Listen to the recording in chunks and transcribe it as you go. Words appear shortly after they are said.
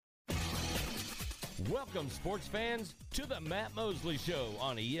Welcome, sports fans, to the Matt Mosley Show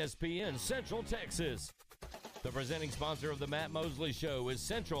on ESPN Central Texas. The presenting sponsor of the Matt Mosley Show is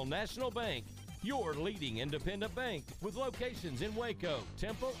Central National Bank, your leading independent bank with locations in Waco,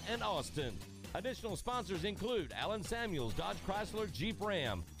 Temple, and Austin. Additional sponsors include Allen Samuels Dodge Chrysler Jeep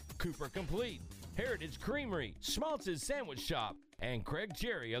Ram, Cooper Complete, Heritage Creamery, Schmaltz's Sandwich Shop, and Craig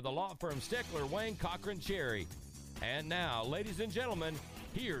Cherry of the law firm Steckler, Wayne, Cochran, Cherry. And now, ladies and gentlemen,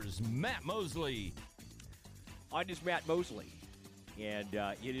 here's Matt Mosley. I'm just Matt Mosley, and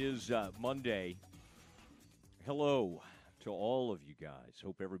it is Monday. Hello to all of you guys.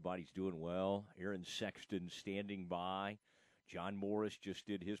 Hope everybody's doing well. Aaron Sexton standing by. John Morris just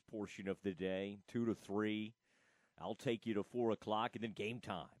did his portion of the day, 2 to 3. I'll take you to 4 o'clock, and then game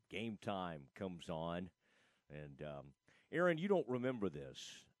time. Game time comes on. And, Aaron, you don't remember this,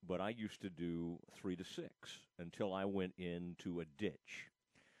 but I used to do 3 to 6 until I went into a ditch.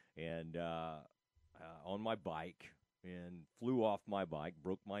 And on my bike and flew off my bike,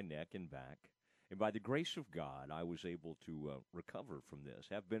 broke my neck and back. And by the grace of God, I was able to recover from this,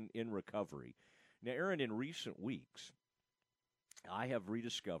 have been in recovery. Now, Aaron, in recent weeks, I have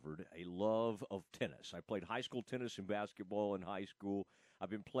rediscovered a love of tennis. I played high school tennis and basketball in high school. I've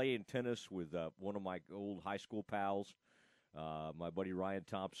been playing tennis with one of my old high school pals, my buddy Ryan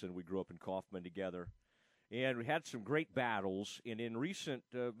Thompson. We grew up in Kaufman together. And we had some great battles. And in recent,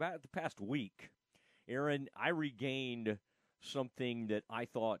 about the past week, Aaron, I regained something that I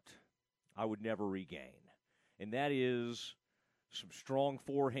thought I would never regain. And that is some strong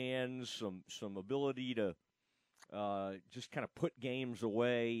forehands, some ability to just kind of put games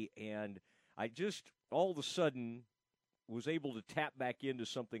away. And I just all of a sudden was able to tap back into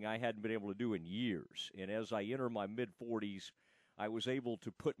something I hadn't been able to do in years. And as I enter my mid-40s, I was able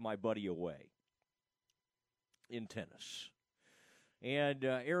to put my buddy away in tennis. And,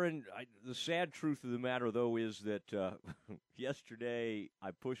 Aaron, the sad truth of the matter, though, is that yesterday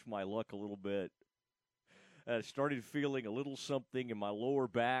I pushed my luck a little bit. I started feeling a little something in my lower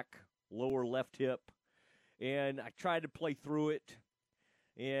back, lower left hip, and I tried to play through it.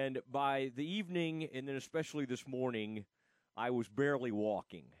 And by the evening, and then especially this morning, I was barely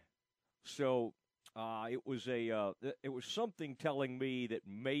walking. So it was something telling me that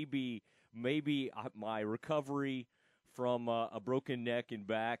maybe my recovery from a broken neck and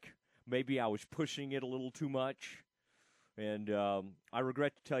back, maybe I was pushing it a little too much. And I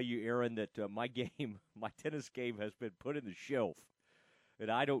regret to tell you, Aaron, that my tennis game has been put in the shelf.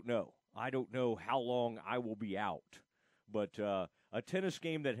 And I don't know how long I will be out. But a tennis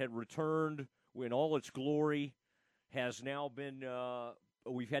game that had returned in all its glory has now been,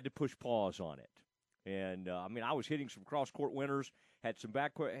 we've had to push pause on it. And, I was hitting some cross-court winners, had some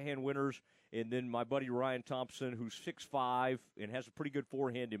backhand winners, and then my buddy Ryan Thompson, who's 6'5", and has a pretty good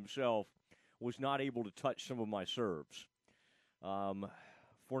forehand himself, was not able to touch some of my serves.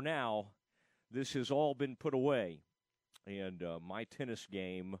 For now, this has all been put away, and my tennis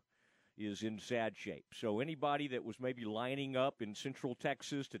game is in sad shape. So anybody that was maybe lining up in Central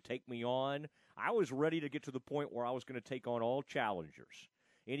Texas to take me on, I was ready to get to the point where I was going to take on all challengers.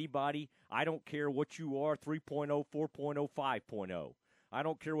 Anybody, I don't care what you are, 3.0, 4.0, 5.0. I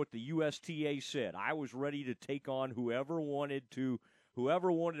don't care what the USTA said. I was ready to take on whoever wanted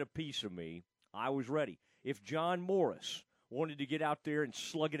a piece of me. I was ready. If John Morris wanted to get out there and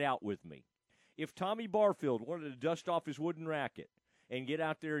slug it out with me, if Tommy Barfield wanted to dust off his wooden racket and get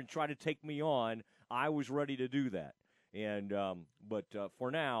out there and try to take me on, I was ready to do that. And but for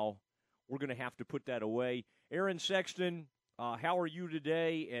now, we're going to have to put that away. Aaron Sexton, how are you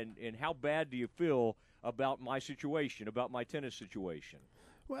today, and how bad do you feel about my situation, about my tennis situation?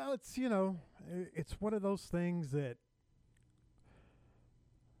 Well, it's one of those things that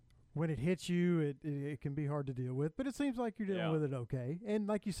when it hits you, it can be hard to deal with, but it seems like you're dealing with it okay. And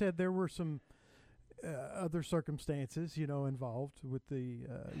like you said, there were some other circumstances, involved with the,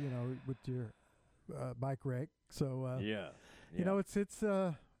 with your bike wreck. So, it's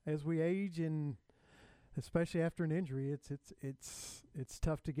as we age and especially after an injury, it's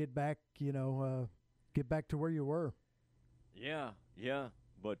tough to get back, get back to where you were. Yeah.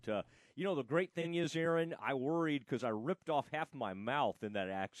 But, the great thing is, Aaron, I worried because I ripped off half my mouth in that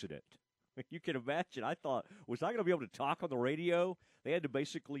accident. You can imagine. I thought, was I going to be able to talk on the radio? They had to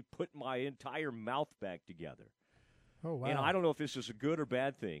basically put my entire mouth back together. Oh, wow. And I don't know if this is a good or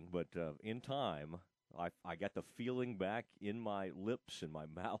bad thing, but in time, I got the feeling back in my lips and my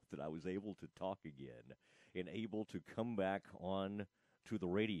mouth that I was able to talk again and able to come back on to the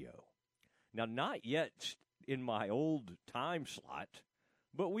radio. Now, not yet in my old time slot,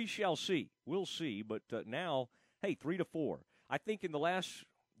 but we shall see. We'll see. But now, hey, 3 to 4. I think in the last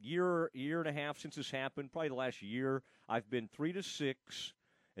year and a half since this happened, probably the last year, I've been 3-6,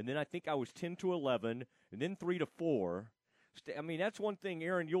 and then I think I was 10-11, and then 3-4. I mean, that's one thing,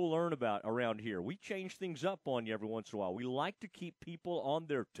 Aaron, you'll learn about around here. We change things up on you every once in a while. We like to keep people on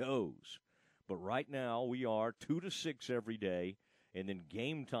their toes. But right now, we are 2-6 every day, and then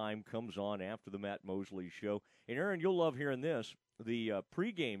game time comes on after the Matt Mosley show. And, Aaron, you'll love hearing this. The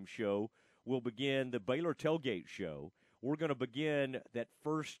pregame show will begin, the Baylor Tailgate show. We're going to begin that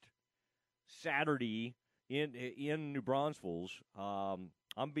first Saturday in New Braunfels.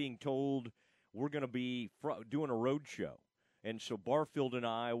 I'm being told we're going to be doing a road show. And so Barfield and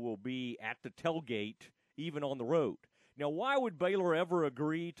I will be at the tailgate, even on the road. Now, why would Baylor ever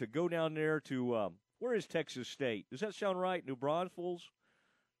agree to go down there to where is Texas State? Does that sound right? New Braunfels?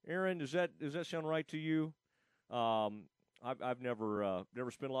 Aaron, does that sound right to you? I've never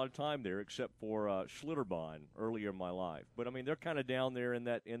spent a lot of time there except for Schlitterbahn earlier in my life. But I mean, they're kind of down there in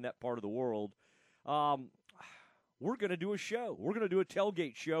that part of the world. We're going to do a show. We're going to do a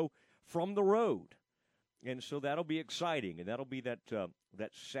tailgate show from the road. And so that'll be exciting, and that'll be that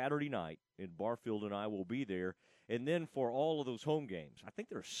Saturday night, and Barfield and I will be there. And then for all of those home games, I think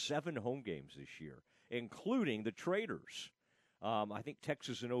there are 7 home games this year, including the Traders. I think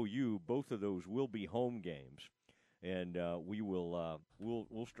Texas and OU, both of those will be home games, and we will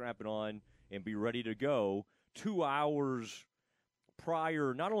we'll strap it on and be ready to go 2 hours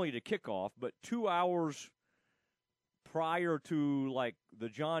prior, not only to kickoff, but 2 hours prior to like the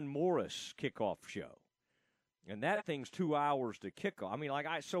John Morris kickoff show. And that thing's 2 hours to kickoff. I mean,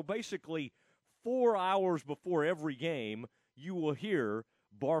 so basically 4 hours before every game, you will hear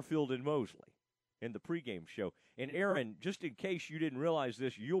Barfield and Mosley in the pregame show. And Aaron, just in case you didn't realize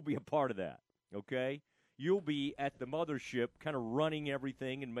this, you'll be a part of that, okay? You'll be at the mothership kind of running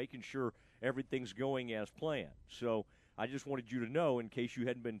everything and making sure everything's going as planned. So I just wanted you to know, in case you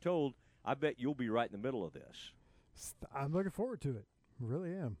hadn't been told, I bet you'll be right in the middle of this. I'm looking forward to it.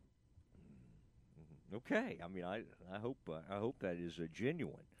 Really am. Okay, I mean, I hope that is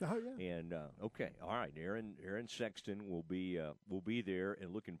genuine. Oh yeah. And okay, all right, Aaron Sexton will be there,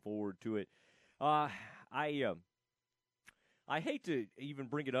 and looking forward to it. I hate to even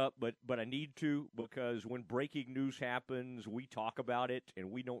bring it up, but I need to, because when breaking news happens, we talk about it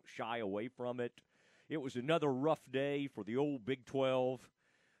and we don't shy away from it. It was another rough day for the old Big 12.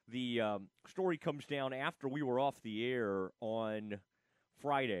 The story comes down after we were off the air on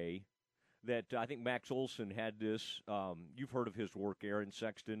Friday. That I think Max Olson had this. You've heard of his work, Aaron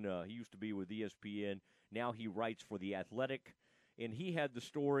Sexton. He used to be with ESPN. Now he writes for The Athletic. And he had the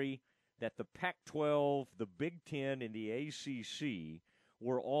story that the Pac-12, the Big Ten, and the ACC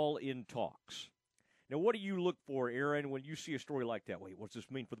were all in talks. Now, what do you look for, Aaron, when you see a story like that? Wait, what's this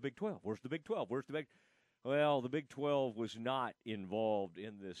mean for the Big 12? Where's the Big 12? Where's the Big? Well, the Big 12 was not involved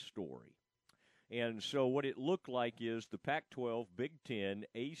in this story. And so what it looked like is the Pac-12, Big Ten,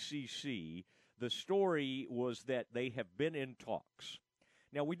 ACC, the story was that they have been in talks.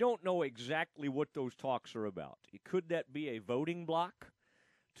 Now, we don't know exactly what those talks are about. Could that be a voting block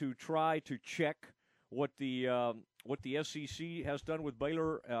to try to check what the SEC has done with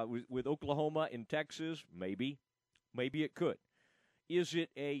Baylor, with Oklahoma and Texas? Maybe. Maybe it could. Is it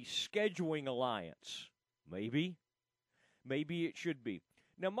a scheduling alliance? Maybe. Maybe it should be.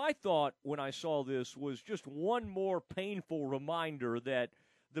 Now, my thought when I saw this was just one more painful reminder that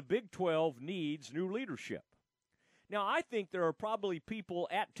the Big 12 needs new leadership. Now, I think there are probably people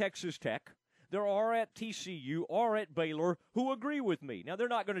at Texas Tech, there are at TCU, or at Baylor who agree with me. Now, they're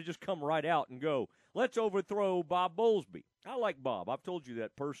not going to just come right out and go, let's overthrow Bob Bowlesby. I like Bob. I've told you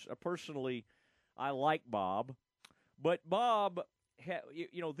that personally. I like Bob. But Bob,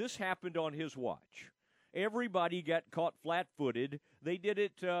 this happened on his watch. Everybody got caught flat-footed. They did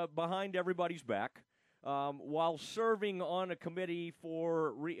it behind everybody's back while serving on a committee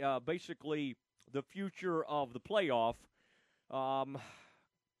for basically the future of the playoff.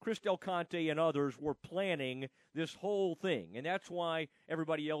 Chris Del Conte and others were planning this whole thing, and that's why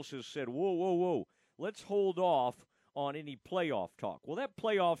everybody else has said, whoa, let's hold off on any playoff talk. Well,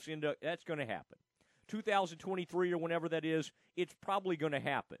 that's going to happen. 2023 or whenever that is, it's probably going to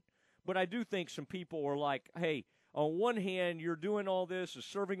happen. But I do think some people are like, hey, on one hand, you're doing all this,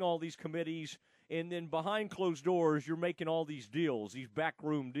 serving all these committees, and then behind closed doors, you're making all these deals, these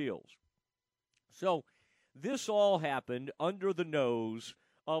backroom deals. So this all happened under the nose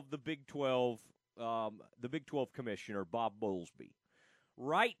of the Big 12 commissioner, Bob Bowlesby.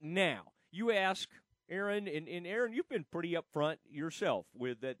 Right now, you ask, Aaron, and Aaron, you've been pretty upfront yourself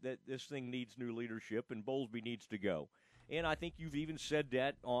with that this thing needs new leadership and Bowlesby needs to go. And I think you've even said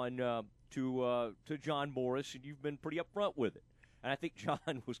that on to John Morris, and you've been pretty upfront with it. And I think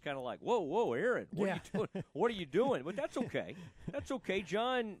John was kind of like, whoa, Aaron, what are you doing? What are you doing? But that's okay. That's okay.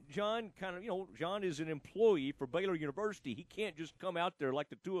 John kind of, John is an employee for Baylor University. He can't just come out there like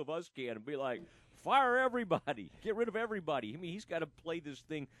the two of us can and be like, fire everybody, get rid of everybody. I mean, he's got to play this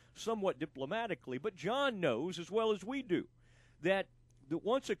thing somewhat diplomatically. But John knows as well as we do that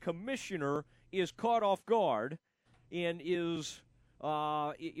once a commissioner is caught off guard and is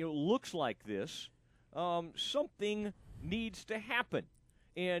looks like this, something needs to happen.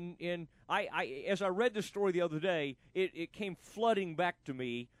 And I as I read the story the other day, it came flooding back to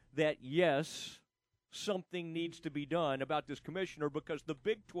me that, yes, something needs to be done about this commissioner because the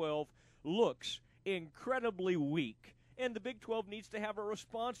Big 12 looks incredibly weak, and the Big 12 needs to have a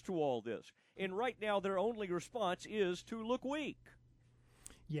response to all this. And right now their only response is to look weak.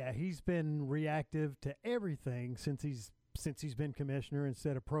 Yeah, he's been reactive to everything since he's been commissioner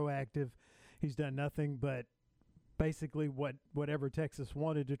instead of proactive. He's done nothing but basically whatever Texas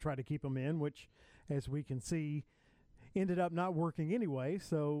wanted to try to keep him in, which, as we can see, ended up not working anyway.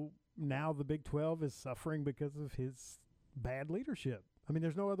 So now the Big 12 is suffering because of his bad leadership. I mean,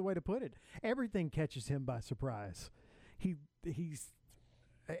 there's no other way to put it. Everything catches him by surprise. He's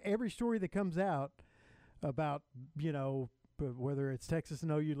every story that comes out about, whether it's Texas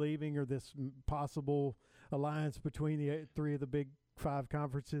and OU leaving or this possible alliance between the three of the Big 5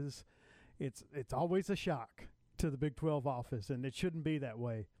 conferences, it's always a shock to the Big 12 office, and it shouldn't be that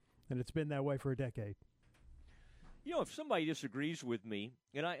way, and it's been that way for a decade. If somebody disagrees with me,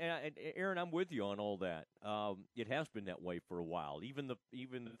 and Aaron, I'm with you on all that. It has been that way for a while. Even the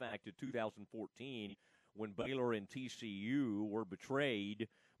fact that 2014, when Baylor and TCU were betrayed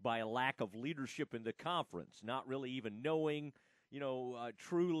by a lack of leadership in the conference, not really even knowing,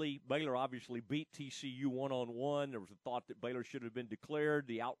 truly, Baylor obviously beat TCU one-on-one. There was a thought that Baylor should have been declared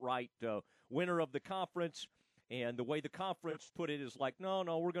the outright winner of the conference. And the way the conference put it is like, no,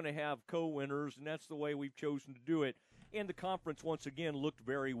 we're going to have co-winners, and that's the way we've chosen to do it. And the conference, once again, looked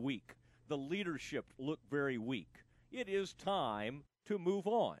very weak. The leadership looked very weak. It is time to move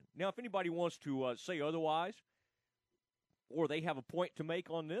on. Now, if anybody wants to say otherwise, or they have a point to make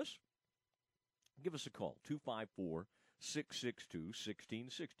on this, give us a call,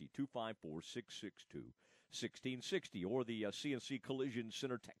 254-662-1660, 254-662-1660, or the CNC Collision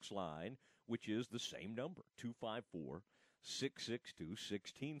Center text line, which is the same number,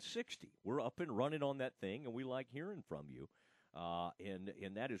 254-662-1660. We're up and running on that thing, and we like hearing from you, and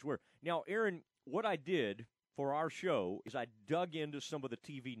that is where. Now, Aaron, what I did for our show is I dug into some of the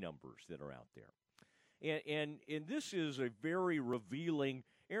TV numbers that are out there. And this is a very revealing.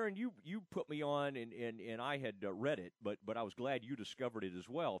 Aaron, you put me on, and I had read it, but I was glad you discovered it as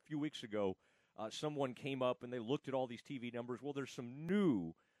well. A few weeks ago, someone came up, and they looked at all these TV numbers. Well, there's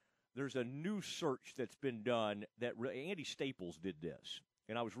a new search that's been done that Andy Staples did this,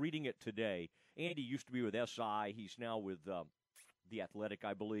 and I was reading it today. Andy used to be with SI. He's now with The Athletic,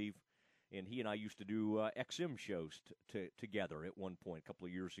 I believe, and he and I used to do XM shows together at one point a couple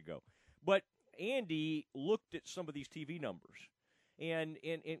of years ago. But Andy looked at some of these TV numbers, and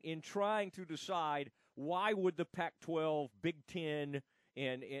in trying to decide why would the Pac-12, Big Ten,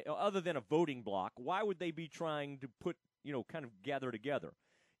 and other than a voting block, why would they be trying to put, kind of gather together?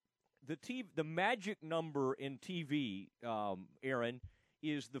 The magic number in TV, Aaron,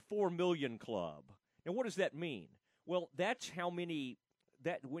 is the 4 million club. Now, what does that mean? Well, that's how many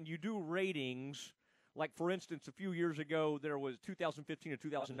that when you do ratings, like, for instance, a few years ago, there was 2015 and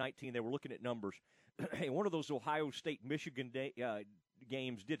 2019, they were looking at numbers. One of those Ohio State-Michigan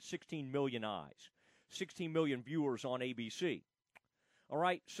games did 16 million eyes, 16 million viewers on ABC. All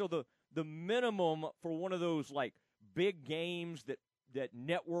right, so the minimum for one of those, like, big games that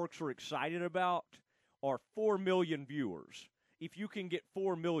networks are excited about are 4 million viewers, if you can get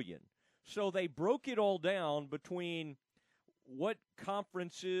 4 million. So they broke it all down between what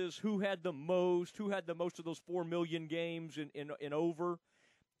conferences, who had the most of those 4 million games in over.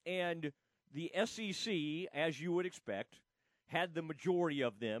 And the SEC, as you would expect, had the majority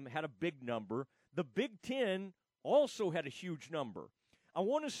of them, had a big number. The Big Ten also had a huge number. I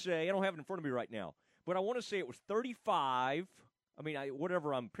want to say, I don't have it in front of me right now, but I want to say it was 35. I mean,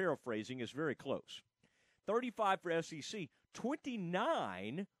 whatever I'm paraphrasing is very close. 35 for SEC,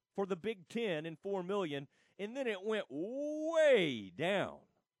 29 for the Big Ten and 4 million, and then it went way down,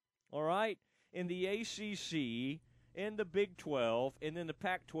 all right? In the ACC and the Big 12, and then the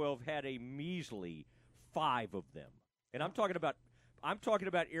Pac-12 had a measly 5 of them. And I'm talking about,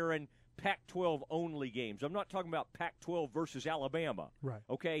 Aaron, Pac-12 only games. I'm not talking about Pac-12 versus Alabama. Right.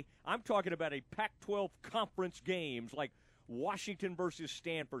 Okay? I'm talking about a Pac-12 conference games like Washington versus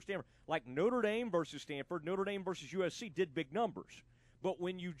Stanford. Like Notre Dame versus Stanford, Notre Dame versus USC did big numbers. But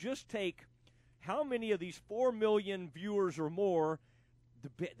when you just take how many of these 4 million viewers or more,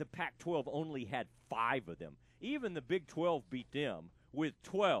 the Pac-12 only had 5 of them. Even the Big 12 beat them with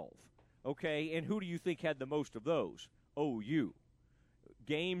 12. Okay, and who do you think had the most of those? OU.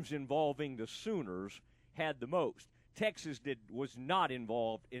 Games involving the Sooners had the most. Texas was not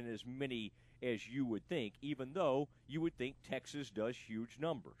involved in as many as you would think, even though you would think Texas does huge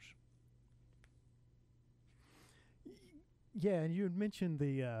numbers. Yeah, and you had mentioned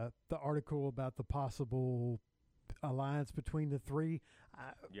the article about the possible alliance between the three.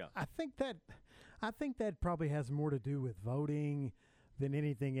 I think that probably has more to do with voting than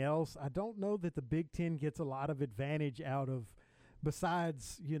anything else. I don't know that the Big Ten gets a lot of advantage out of,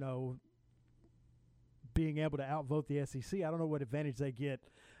 besides, being able to outvote the SEC. I don't know what advantage they get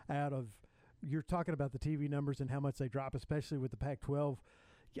out of. You're talking about the TV numbers and how much they drop, especially with the Pac-12.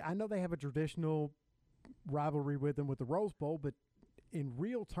 Yeah, I know they have a traditional rivalry with them with the Rose Bowl, but in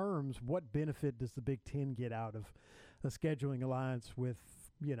real terms, what benefit does the Big Ten get out of a scheduling alliance with,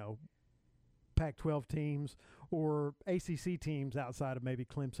 Pac-12 teams or ACC teams outside of maybe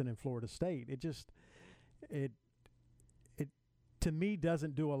Clemson and Florida State? It to me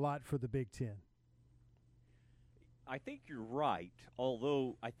doesn't do a lot for the Big Ten. I think you're right,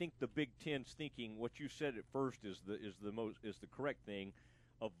 although I think the Big Ten's thinking what you said at first is the correct thing.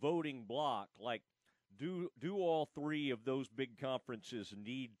 A voting block, like do all 3 of those big conferences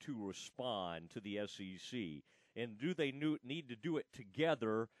need to respond to the SEC, and do they need to do it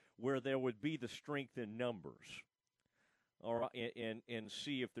together where there would be the strength in numbers, all right, and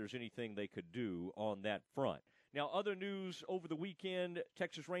see if there's anything they could do on that front. Now, other news over the weekend: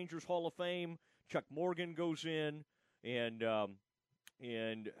 Texas Rangers Hall of Fame, Chuck Morgan goes in, and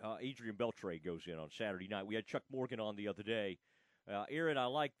Adrian Beltre goes in on Saturday night. We had Chuck Morgan on the other day. Aaron, I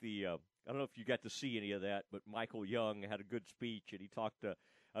like the I don't know if you got to see any of that, but Michael Young had a good speech, and he talked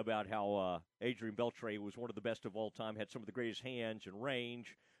about how Adrian Beltre was one of the best of all time, had some of the greatest hands and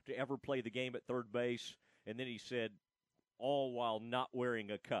range to ever play the game at third base, and then he said, all while not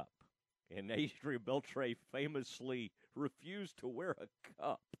wearing a cup. And Adrian Beltre famously refused to wear a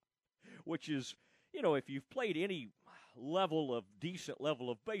cup, which is, if you've played any decent level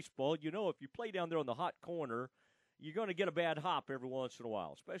of baseball, if you play down there on the hot corner, you're going to get a bad hop every once in a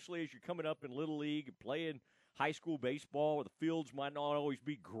while, especially as you're coming up in Little League and playing high school baseball where the fields might not always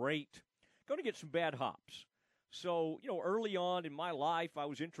be great. Going to get some bad hops. So, early on in my life, I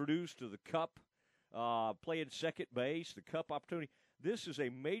was introduced to the cup, playing second base, the cup opportunity. This is a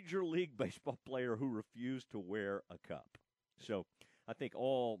Major League Baseball player who refused to wear a cup. So I think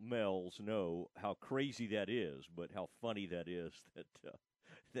all males know how crazy that is, but how funny that is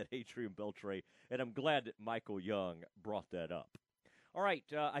that Adrian Beltre, and I'm glad that Michael Young brought that up. All right,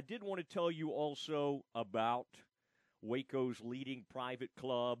 I did want to tell you also about Waco's leading private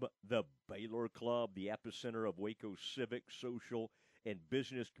club, the Baylor Club, the epicenter of Waco's civic, social, and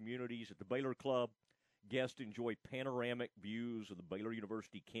business communities. At the Baylor Club, guests enjoy panoramic views of the Baylor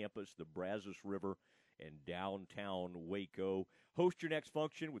University campus, the Brazos River, and downtown Waco. Host your next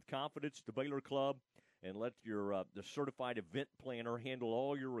function with confidence at the Baylor Club, and let your the certified event planner handle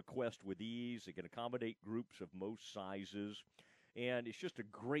all your requests with ease. It can accommodate groups of most sizes, and it's just a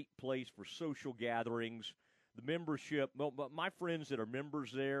great place for social gatherings. The membership, my friends that are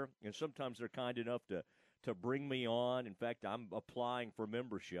members there, and sometimes they're kind enough to bring me on. In fact, I'm applying for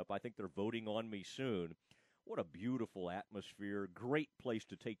membership. I think they're voting on me soon. What a beautiful atmosphere. Great place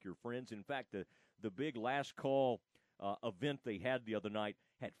to take your friends. In fact, the big last call event they had the other night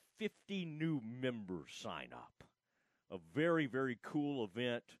had 50 new members sign up. A very, very cool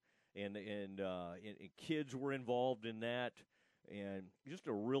event, and kids were involved in that. And just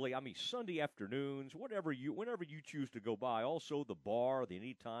Sunday afternoons, whenever you choose to go by. Also, the bar, the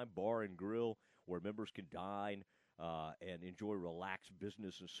Anytime Bar and Grill, where members can dine and enjoy relaxed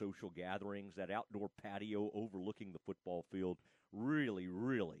business and social gatherings. That outdoor patio overlooking the football field, really,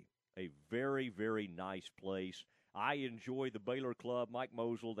 really a very, very nice place. I enjoy the Baylor Club. Mike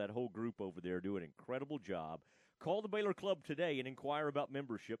Mosley, that whole group over there, do an incredible job. Call the Baylor Club today and inquire about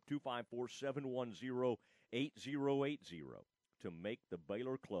membership, 254-710-8080, to make the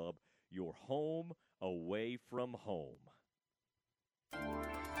Baylor Club your home away from home.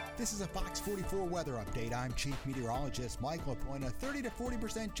 This is a Fox 44 weather update. I'm Chief Meteorologist Mike LaPointe. A 30 to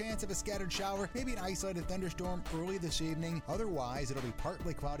 40% chance of a scattered shower, maybe an isolated thunderstorm early this evening. Otherwise, it'll be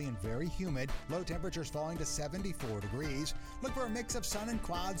partly cloudy and very humid. Low temperatures falling to 74 degrees. Look for a mix of sun and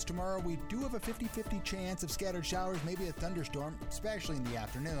clouds tomorrow. We do have a 50-50 chance of scattered showers, maybe a thunderstorm, especially in the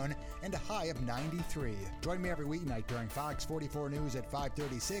afternoon, and a high of 93. Join me every weeknight during Fox 44 News at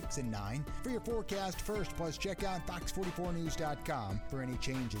 5:36 and 9 for your forecast first. Plus, check out fox44news.com for any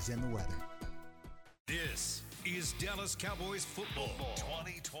changes in the weather. This is Dallas Cowboys football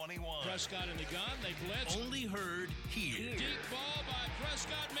 2021. Prescott in the gun. They blitz. Only heard here. Deep ball by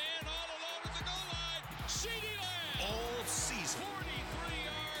Prescott. Man all alone at the goal line. CeeDee Lamb. All season. 43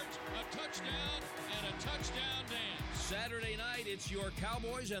 yards, a touchdown, and a touchdown dance. Saturday night, it's your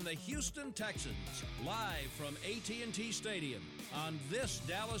Cowboys and the Houston Texans. Live from AT&T Stadium on this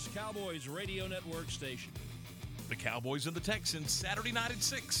Dallas Cowboys radio network station. The Cowboys and the Texans, Saturday night at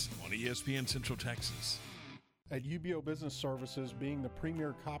 6 on ESPN Central Texas. At UBO Business Services, being the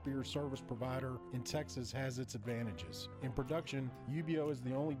premier copier service provider in Texas has its advantages. In production, UBO is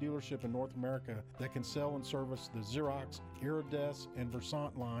the only dealership in North America that can sell and service the Xerox, Iridesc, and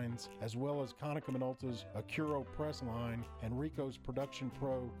Versant lines, as well as Konica Minolta's Acuro Press line and Ricoh's Production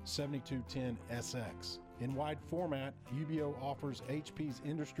Pro 7210 SX. In wide format, UBO offers HP's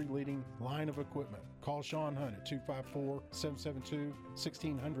industry-leading line of equipment. Call Sean Hunt at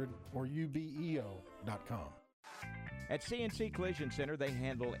 254-772-1600 or ubeo.com. At CNC Collision Center, they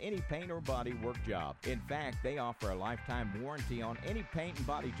handle any paint or body work job. In fact, they offer a lifetime warranty on any paint and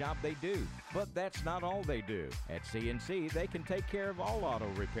body job they do. But that's not all they do. At CNC, they can take care of all auto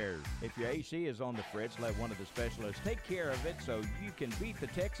repairs. If your AC is on the fritz, let one of the specialists take care of it so you can beat the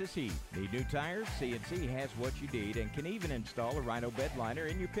Texas heat. Need new tires? CNC has what you need and can even install a Rhino bed liner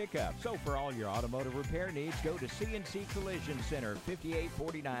in your pickup. So for all your automotive repair needs, go to CNC Collision Center,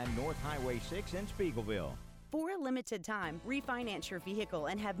 5849 North Highway 6 in Spiegelville. For a limited time, refinance your vehicle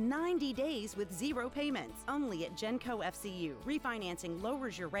and have 90 days with zero payments. Only at Genco FCU. Refinancing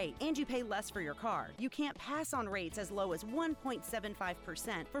lowers your rate and you pay less for your car. You can't pass on rates as low as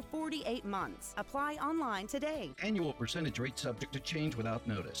 1.75% for 48 months. Apply online today. Annual percentage rate subject to change without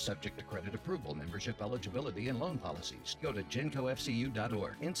notice. Subject to credit approval, membership eligibility, and loan policies. Go to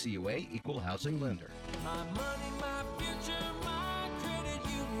GencoFCU.org. NCUA Equal Housing Lender. My money, my future, my credit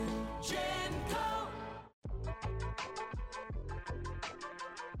union. Genco.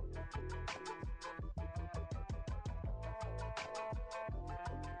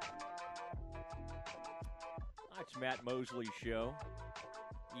 It's Matt Mosley Show,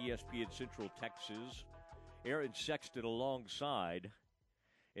 ESPN Central Texas. Aaron Sexton alongside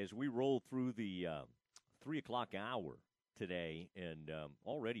as we roll through the 3 o'clock hour today. And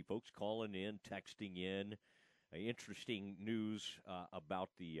already folks calling in, texting in, interesting news about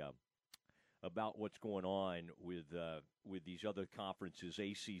what's going on with these other conferences,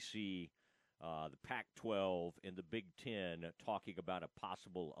 ACC, the Pac-12, and the Big Ten, talking about a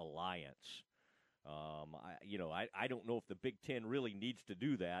possible alliance. I don't know if the Big Ten really needs to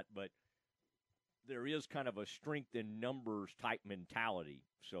do that, but there is kind of a strength in numbers type mentality.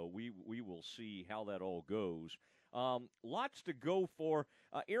 So we will see how that all goes. Lots to go for.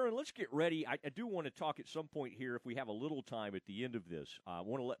 Aaron, let's get ready. I do want to talk at some point here, if we have a little time at the end of this. I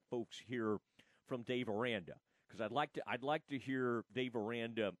want to let folks hear from Dave Aranda, because I'd like to hear Dave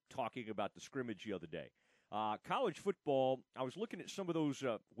Aranda talking about the scrimmage the other day. College football, I was looking at some of those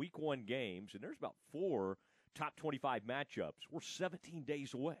week one games, and there's about 4 top 25 matchups. We're 17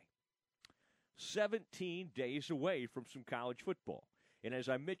 days away. 17 days away from some college football. And as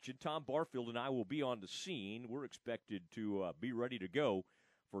I mentioned, Tom Barfield and I will be on the scene. We're expected to be ready to go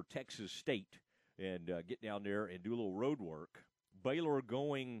for Texas State and get down there and do a little road work. Baylor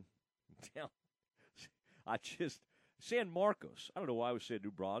going down. San Marcos. I don't know why I was saying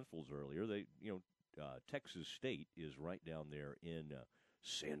New Braunfels earlier. Texas State is right down there in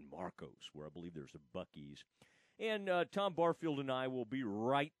San Marcos, where I believe there's a Buc-ee's. And Tom Barfield and I will be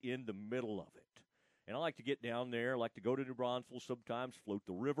right in the middle of it. And I like to get down there. I like to go to New Braunfels sometimes, float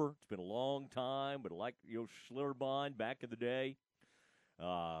the river. It's been a long time, but I like, Schlitterbahn back in the day.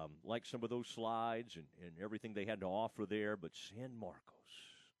 Like some of those slides and everything they had to offer there. But San Marcos,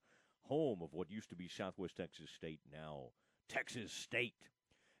 home of what used to be Southwest Texas State, now Texas State.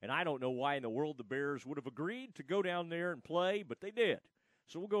 And I don't know why in the world the Bears would have agreed to go down there and play, but they did.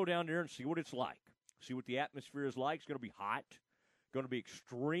 So we'll go down there and see what it's like, see what the atmosphere is like. It's going to be hot, going to be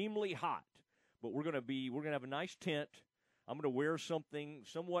extremely hot. But we're going to have a nice tent. I'm going to wear something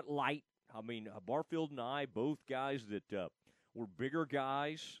somewhat light. I mean, Barfield and I, both guys that we're bigger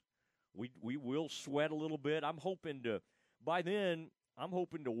guys. We will sweat a little bit. I'm hoping to, by then, I'm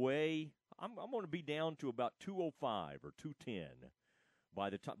hoping to weigh. I'm going to be down to about 205 or 210 by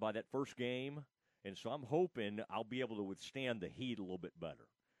that first game, and so I'm hoping I'll be able to withstand the heat a little bit better.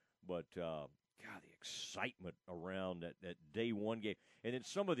 But God, the excitement around that day one game, and then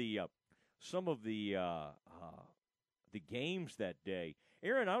some of the games that day.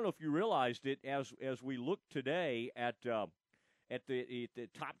 Aaron, I don't know if you realized it as we look today at the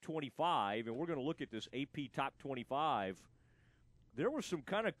top 25, and we're going to look at this AP top 25. There were some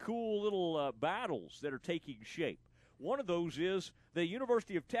kind of cool little battles that are taking shape. One of those is the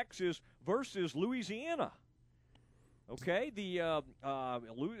University of Texas versus Louisiana. Okay, the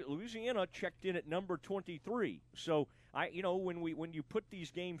Louisiana checked in at number 23. So when you put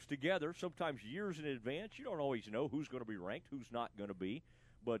these games together, sometimes years in advance, you don't always know who's going to be ranked, who's not going to be.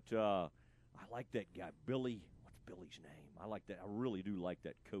 But I like that guy, Billy. What's Billy's name? I like that. I really do like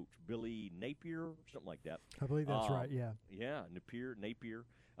that coach, Billy Napier, or something like that. I believe that's right. Yeah. Yeah, Napier.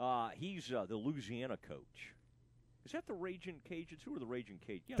 He's the Louisiana coach. Is that the Raging Cajuns? Who are the Raging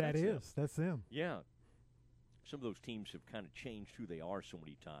Cajuns? Yeah, that's them. Yeah. Some of those teams have kind of changed who they are so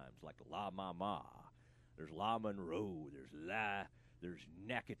many times, like La Mama. There's La Monroe. There's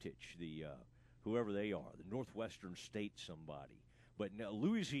Natchitoches, the whoever they are, the Northwestern State somebody. But now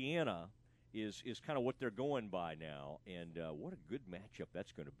Louisiana is kind of what they're going by now, and what a good matchup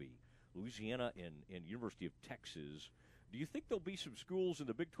that's going to be. Louisiana and University of Texas. Do you think there'll be some schools in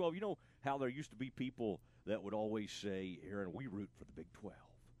the Big 12? You know how there used to be people that would always say, Aaron, we root for the Big 12.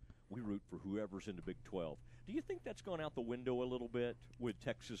 We root for whoever's in the Big 12. Do you think that's gone out the window a little bit with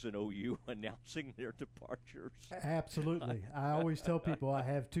Texas and OU announcing their departures? Absolutely. I always tell people I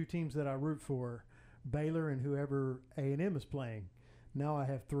have two teams that I root for, Baylor and whoever A&M is playing. Now I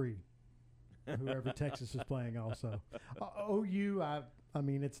have three, whoever Texas is playing also. OU, I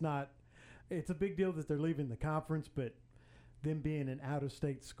mean, it's a big deal that they're leaving the conference, but them being an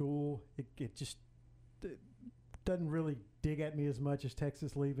out-of-state school, it just doesn't really dig at me as much as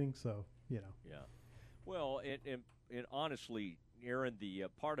Texas leaving, so, Yeah. Well, and honestly, Aaron, the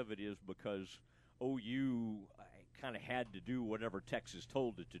part of it is because OU kind of had to do whatever Texas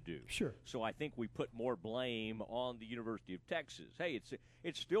told it to do. Sure. So I think we put more blame on the University of Texas. Hey,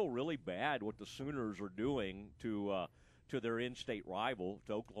 it's still really bad what the Sooners are doing to their in-state rival,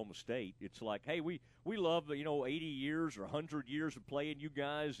 to Oklahoma State. It's like, hey, we love 80 years or 100 years of playing you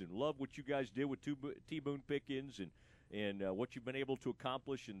guys, and love what you guys did with T. Boone Pickens and what you've been able to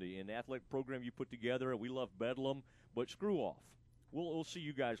accomplish in the athletic program you put together, and we love Bedlam, but screw off. We'll see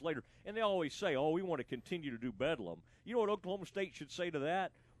you guys later. And they always say, we want to continue to do Bedlam. You know what Oklahoma State should say to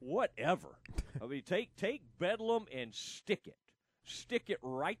that? Whatever. I mean, take Bedlam and stick it. Stick it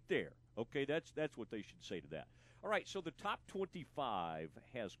right there. Okay, that's what they should say to that. All right, so the top 25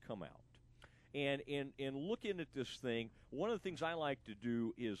 has come out. And in looking at this thing, one of the things I like to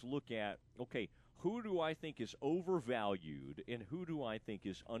do is look at, okay, who do I think is overvalued and who do I think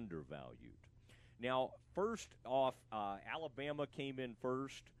is undervalued? Now, first off, Alabama came in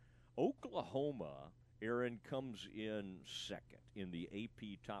first. Oklahoma, Aaron, comes in second in the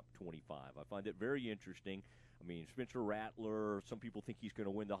AP Top 25. I find it very interesting. I mean, Spencer Rattler, some people think he's going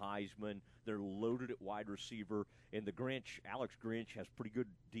to win the Heisman. They're loaded at wide receiver. And Alex Grinch, has pretty good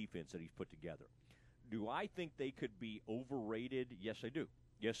defense that he's put together. Do I think they could be overrated? Yes, I do.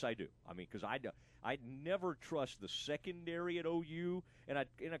 Yes, I do. I mean, because I never trust the secondary at OU, and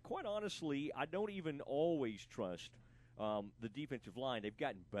quite honestly, I don't even always trust the defensive line. They've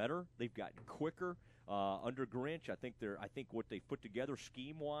gotten better. They've gotten quicker under Grinch. I think what they've put together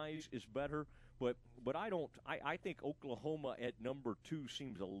scheme-wise is better. But I think Oklahoma at number 2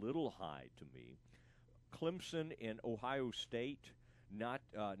 seems a little high to me. Clemson and Ohio State, not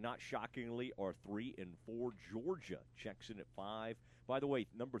shockingly, are 3 and 4. Georgia checks in at 5. By the way,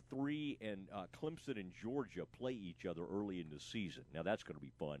 number 3 and Clemson and Georgia play each other early in the season. Now that's going to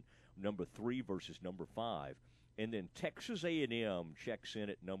be fun. Number 3 versus number 5, and then Texas A&M checks in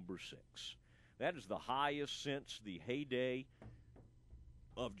at number 6. That is the highest since the heyday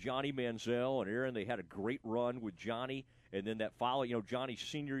of Johnny Manziel and Aaron. They had a great run with Johnny, and then that following, Johnny's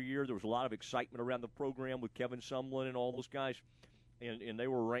senior year, there was a lot of excitement around the program with Kevin Sumlin and all those guys, and they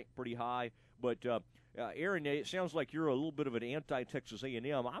were ranked pretty high. But Aaron, it sounds like you're a little bit of an anti-Texas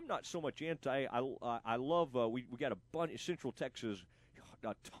A&M. I'm not so much anti. I love we got a bunch of Central Texas,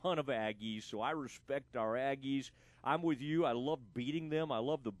 a ton of Aggies, so I respect our Aggies. I'm with you. I love beating them. I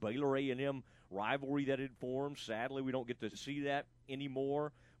love the Baylor A&M rivalry that it forms. Sadly, we don't get to see that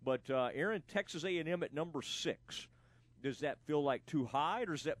anymore. But Aaron, Texas A&M at number 6. Does that feel like too high,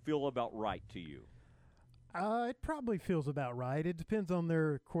 or does that feel about right to you? It probably feels about right. It depends on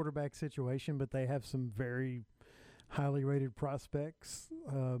their quarterback situation, but they have some very highly rated prospects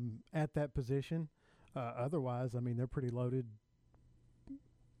at that position. Otherwise, I mean, they're pretty loaded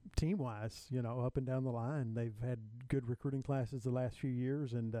team-wise, up and down the line. They've had good recruiting classes the last few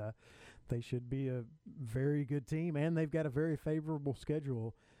years, and they should be a very good team. And they've got a very favorable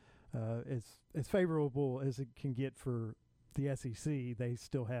schedule. As favorable as it can get for the SEC. They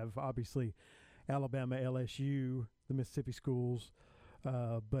still have, obviously, Alabama, LSU, the Mississippi schools,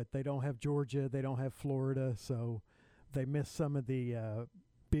 but they don't have Georgia. They don't have Florida, so they miss some of the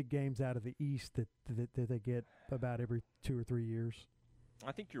big games out of the East that they get about every 2 or 3 years.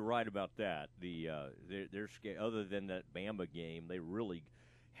 I think you're right about that. Their other than that Bama game, they really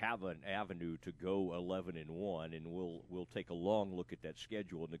have an avenue to go 11-1, and we'll take a long look at that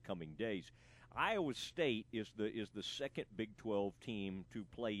schedule in the coming days. Iowa State is the second Big 12 team to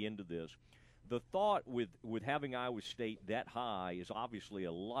play into this. The thought with having Iowa State that high is obviously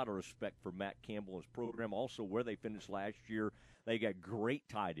a lot of respect for Matt Campbell and his program. Also, where they finished last year, they got great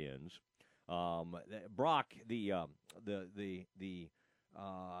tight ends. Brock, the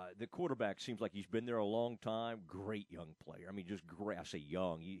quarterback, seems like he's been there a long time. Great young player. I mean, just great. I say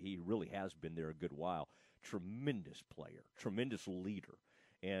young. He really has been there a good while. Tremendous player. Tremendous leader.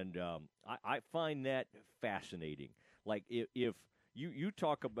 And I find that fascinating. Like, if you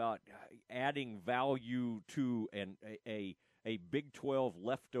talk about adding value to a Big 12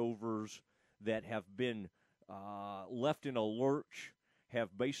 leftovers that have been left in a lurch,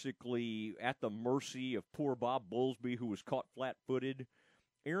 have basically at the mercy of poor Bob Bowlesby, who was caught flat-footed.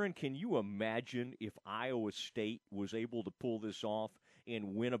 Aaron, can you imagine if Iowa State was able to pull this off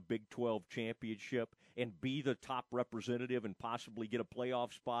and win a Big 12 championship and be the top representative and possibly get a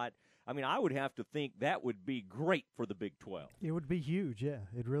playoff spot? I mean, I would have to think that would be great for the Big 12. It would be huge, yeah.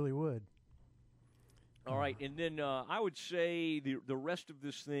 It really would. All right, and then I would say the rest of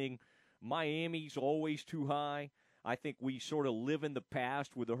this thing, Miami's always too high. I think we sort of live in the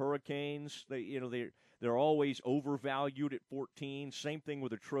past with the Hurricanes. They're always overvalued at 14. Same thing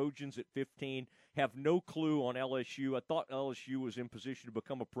with the Trojans at 15. Have no clue on LSU. I thought LSU was in position to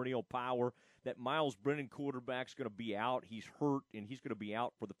become a perennial power. That Miles Brennan quarterback's going to be out. He's hurt, and he's going to be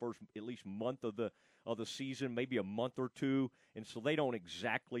out for the first at least month of the season, maybe a month or two. And so they don't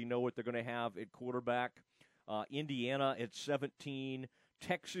exactly know what they're going to have at quarterback. Indiana at 17.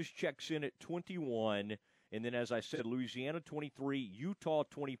 Texas checks in at 21. And then, as I said, Louisiana 23, Utah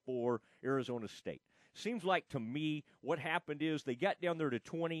 24, Arizona State. Seems like to me what happened is they got down there to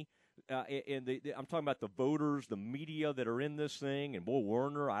 20, and I'm talking about the voters, the media that are in this thing, and boy,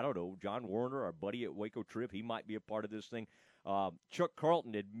 Werner, I don't know, John Werner, our buddy at Waco Trip, he might be a part of this thing. Chuck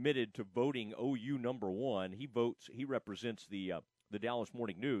Carlton admitted to voting OU number 1. He represents the Dallas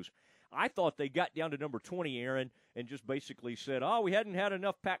Morning News. I thought they got down to number 20, Aaron, and just basically said, we hadn't had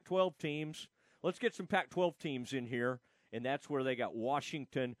enough Pac-12 teams. Let's get some Pac-12 teams in here, and that's where they got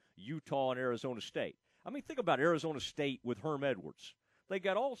Washington, Utah, and Arizona State. I mean, think about Arizona State with Herm Edwards. They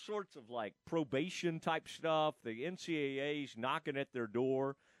got all sorts of, like, probation-type stuff. The NCAA's knocking at their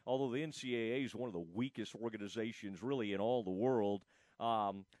door, although the NCAA is one of the weakest organizations really in all the world.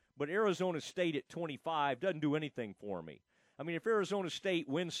 But Arizona State at 25 doesn't do anything for me. I mean, if Arizona State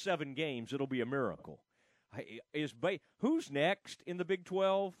wins 7 games, it'll be a miracle. Who's next in the Big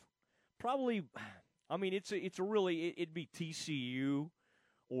 12? Probably, I mean, it'd be TCU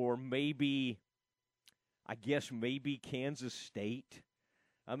or maybe Kansas State.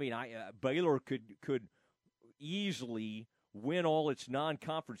 I mean, Baylor could easily win all its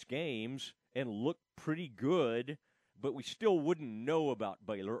non-conference games and look pretty good, but we still wouldn't know about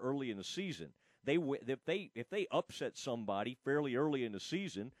Baylor early in the season. If they upset somebody fairly early in the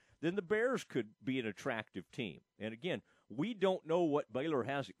season, then the Bears could be an attractive team. And again, we don't know what Baylor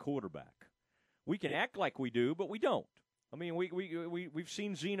has at quarterback. We can act like we do, but we don't. I mean, we've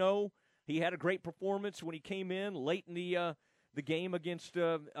seen Zeno. He had a great performance when he came in late in the game against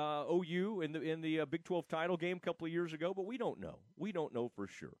OU in the Big 12 title game a couple of years ago, but we don't know. We don't know for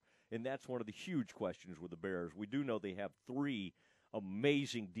sure. And that's one of the huge questions with the Bears. We do know they have 3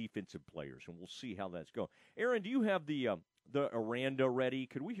 amazing defensive players, and we'll see how that's going. Aaron, do you have the Aranda ready?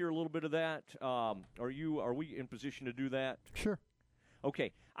 Could we hear a little bit of that? Are we in position to do that? Sure.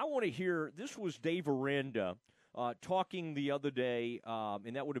 Okay. I want to hear, this was Dave Aranda talking the other day,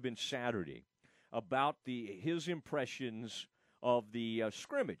 and that would have been Saturday, about his impressions of the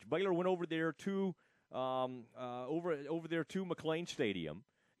scrimmage. Baylor went over there to McLean Stadium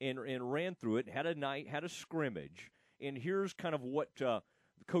and ran through it, had a scrimmage. And here's kind of what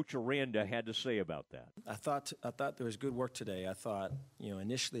Coach Aranda had to say about that. I thought there was good work today. I thought,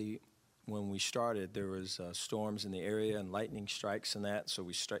 initially when we started, there was storms in the area and lightning strikes and that, so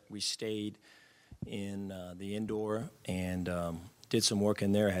we stayed in the indoor and did some work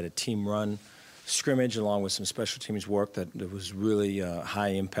in there. Had a team run scrimmage along with some special teams work that was really high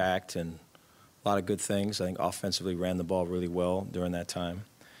impact and a lot of good things. I think offensively ran the ball really well during that time.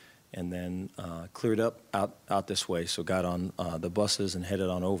 And then cleared up out this way, so got on the buses and headed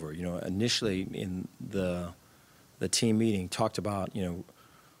on over. You know, initially in the team meeting, talked about, you know,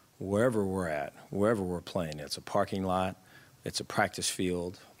 wherever we're at, wherever we're playing. It's a parking lot, it's a practice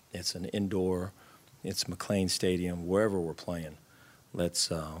field, it's an indoor, it's McLean Stadium, wherever we're playing. Let's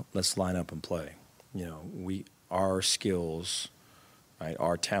line up and play. You know, our skills, right,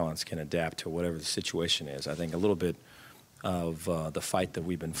 our talents can adapt to whatever the situation is. I think a little bit of the fight that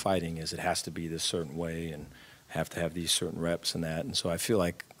we've been fighting is it has to be this certain way and have to have these certain reps and that. And so I feel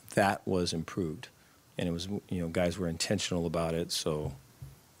like that was improved. And it was, you know, guys were intentional about it, so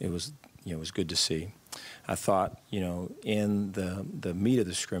it was, you know, it was good to see. I thought, you know, in the meat of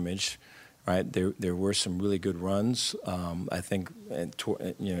the scrimmage, right, there were some really good runs. I think,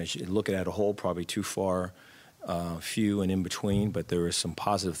 you know, as you look at it as a whole, probably too far, few and in between, but there were some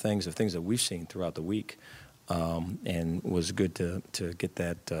positive things, the things that we've seen throughout the week. And was good to get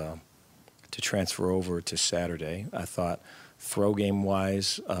that to transfer over to Saturday. I thought throw game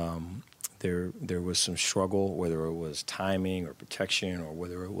wise, there was some struggle, whether it was timing or protection or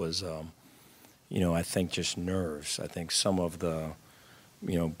whether it was, you know, I think just nerves. I think some of the,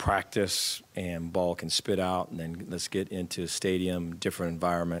 you know, practice and ball can spit out and then let's get into stadium, different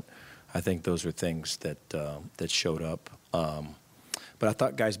environment. I think those are things that showed up. But I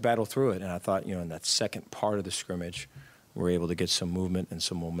thought guys battled through it, and I thought, you know, in that second part of the scrimmage, we were able to get some movement and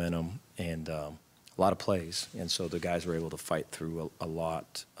some momentum and a lot of plays. And so the guys were able to fight through a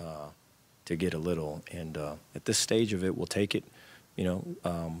lot to get a little. And at this stage of it, we'll take it. You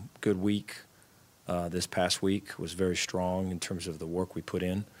know, good week. This past week was very strong in terms of the work we put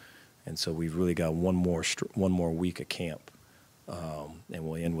in. And so we've really got one more week of camp. And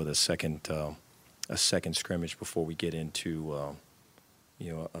we'll end with a second scrimmage before we get into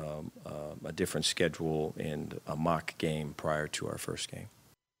you know, a different schedule and a mock game prior to our first game.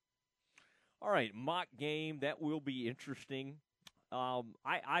 All right, mock game, that will be interesting. I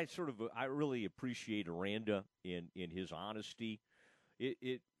really appreciate Aranda in his honesty.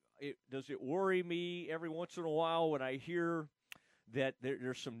 Does it worry me every once in a while when I hear that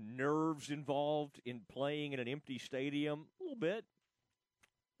there's some nerves involved in playing in an empty stadium? A little bit.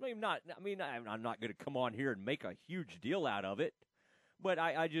 I'm not going to come on here and make a huge deal out of it. But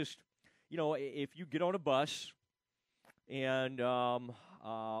I just, you know, if you get on a bus and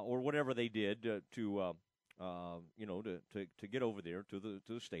or whatever they did to get over there to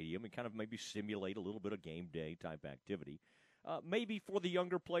the stadium and kind of maybe simulate a little bit of game day type activity, maybe for the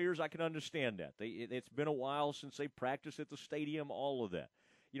younger players I can understand that. It's been a while since they practiced at the stadium, all of that.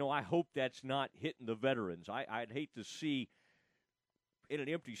 You know, I hope that's not hitting the veterans. I'd hate to see in an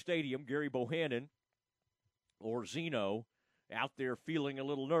empty stadium Gary Bohannon or Zeno out there feeling a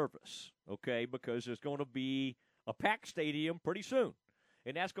little nervous, okay, because there's going to be a packed stadium pretty soon.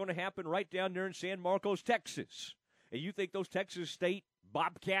 And that's going to happen right down there in San Marcos, Texas. And you think those Texas State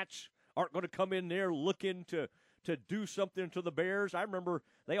Bobcats aren't going to come in there looking to do something to the Bears? I remember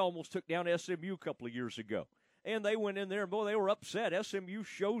they almost took down SMU a couple of years ago. And they went in there, and, boy, they were upset. SMU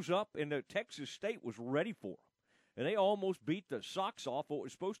shows up, and the Texas State was ready for them. And they almost beat the socks off what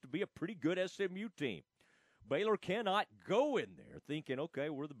was supposed to be a pretty good SMU team. Baylor cannot go in there thinking, okay,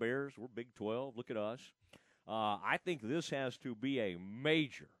 we're the Bears, we're Big 12, look at us. I think this has to be a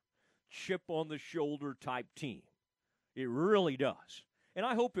major chip-on-the-shoulder type team. It really does. And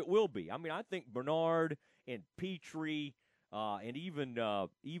I hope it will be. I mean, I think Bernard and Petrie and even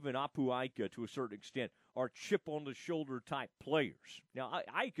Apu Ika to a certain extent are chip-on-the-shoulder type players. Now,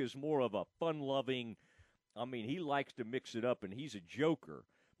 Ika's more of a fun-loving, I mean, he likes to mix it up, and he's a joker.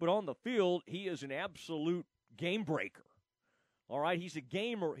 But on the field, he is an absolute game breaker. All right, he's a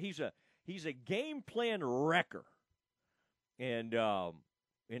gamer. He's a game plan wrecker, and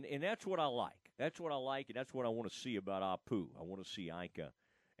that's what I like. That's what I like, and that's what I want to see about Apu. I want to see Ika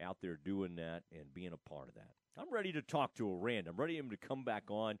out there doing that and being a part of that. I'm ready to talk to Aranda. I'm ready for him to come back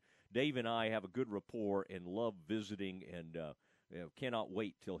on. Dave and I have a good rapport and love visiting, and cannot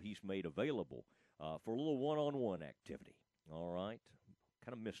wait till he's made available for a little one-on-one activity. All right.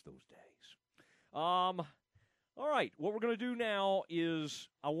 Kind of miss those days. All right, what we're going to do now is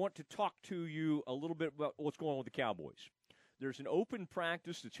I want to talk to you a little bit about what's going on with the Cowboys. There's an open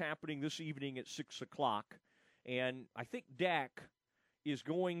practice that's happening this evening at 6 o'clock, and I think Dak is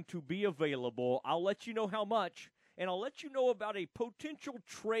going to be available. I'll let you know how much, and I'll let you know about a potential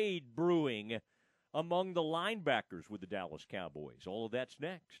trade brewing among the linebackers with the Dallas Cowboys. All of that's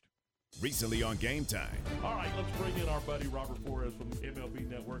next. Recently on Game Time. All right, let's bring in our buddy Robert Flores from MLB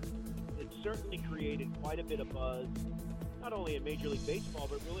Network. It certainly created quite a bit of buzz, not only in Major League Baseball,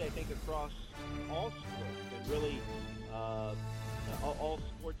 but really I think across all sports and really all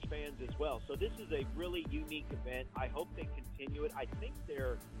sports fans as well. So this is a really unique event. I hope they continue it. I think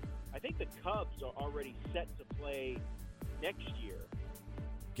the Cubs are already set to play next year.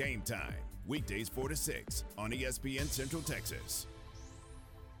 Game Time, weekdays 4 to 6 on ESPN Central Texas.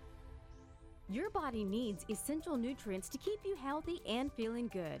 Your body needs essential nutrients to keep you healthy and feeling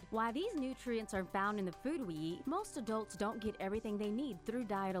good. While these nutrients are found in the food we eat, most adults don't get everything they need through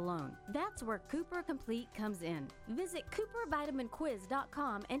diet alone. That's where Cooper Complete comes in. Visit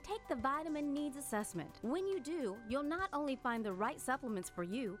CooperVitaminQuiz.com and take the vitamin needs assessment. When you do, you'll not only find the right supplements for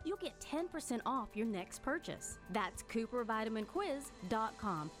you, you'll get 10% off your next purchase. That's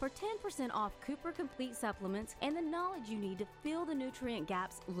CooperVitaminQuiz.com for 10% off Cooper Complete supplements and the knowledge you need to fill the nutrient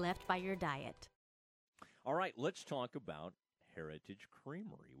gaps left by your diet. All right, let's talk about Heritage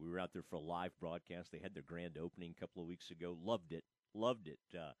Creamery. We were out there for a live broadcast. They had their grand opening a couple of weeks ago. Loved it.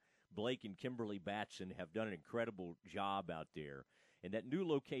 Blake and Kimberly Batson have done an incredible job out there. And that new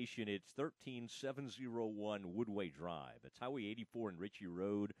location, it's 13701 Woodway Drive. That's Highway 84 and Ritchie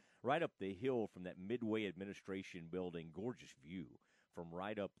Road, right up the hill from that Midway Administration building. Gorgeous view from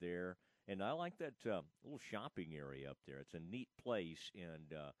right up there. And I like that little shopping area up there. It's a neat place,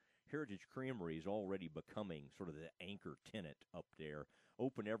 and Heritage Creamery is already becoming sort of the anchor tenant up there.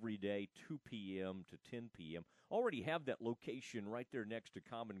 Open every day, 2 p.m. to 10 p.m. Already have that location right there next to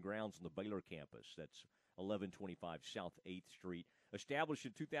Common Grounds on the Baylor campus. That's 1125 South 8th Street. Established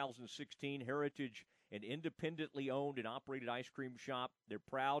in 2016, Heritage, an independently owned and operated ice cream shop. They're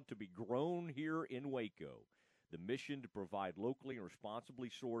proud to be grown here in Waco. The mission to provide locally and responsibly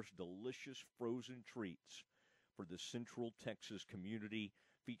sourced delicious frozen treats for the Central Texas community.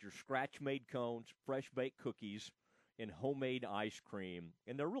 Feature scratch-made cones, fresh-baked cookies, and homemade ice cream.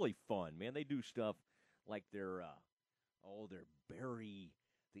 And they're really fun, man. They do stuff like their berry.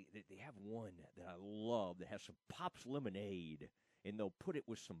 They have one that I love that has some Pops lemonade, and they'll put it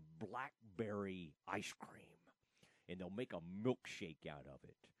with some blackberry ice cream, and they'll make a milkshake out of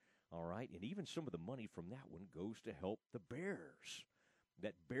it. All right? And even some of the money from that one goes to help the Bears.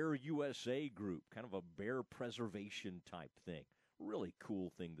 That Bear USA group, kind of a bear preservation type thing. Really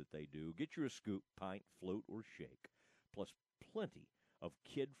cool thing that they do. Get you a scoop, pint, float, or shake. Plus plenty of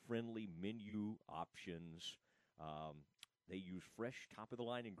kid-friendly menu options. They use fresh,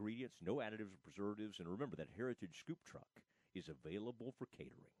 top-of-the-line ingredients, no additives or preservatives. And remember, that Heritage Scoop Truck is available for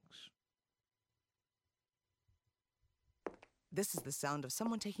caterings. This is the sound of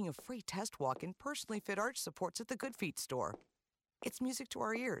someone taking a free test walk in personally fit arch supports at the Good Feet store. It's music to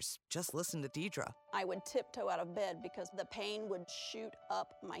our ears. Just listen to Deidre. I would tiptoe out of bed because the pain would shoot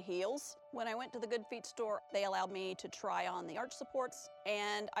up my heels. When I went to the Good Feet store, they allowed me to try on the arch supports,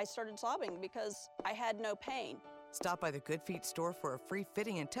 and I started sobbing because I had no pain. Stop by the Good Feet store for a free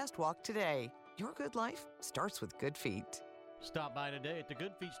fitting and test walk today. Your good life starts with Good Feet. Stop by today at the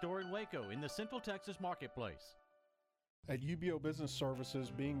Good Feet store in Waco in the Central Texas Marketplace. At UBO Business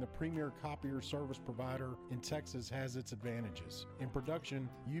Services, being the premier copier service provider in Texas has its advantages. In production,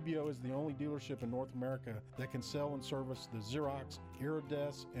 UBO is the only dealership in North America that can sell and service the Xerox,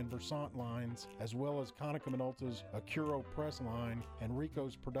 Iridesce, and Versant lines, as well as Konica Minolta's Acuro Press line and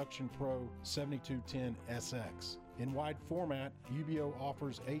Ricoh's Production Pro 7210 SX. In wide format, UBO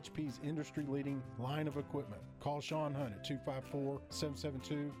offers HP's industry-leading line of equipment. Call Sean Hunt at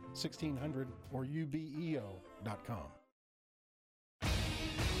 254-772-1600 or ubeo.com.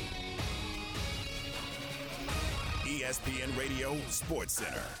 ESPN Radio Sports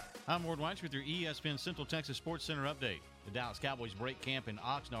Center. I'm Ward Weitz with your ESPN Central Texas Sports Center update. The Dallas Cowboys break camp in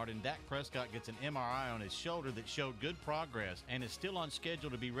Oxnard, and Dak Prescott gets an MRI on his shoulder that showed good progress and is still on schedule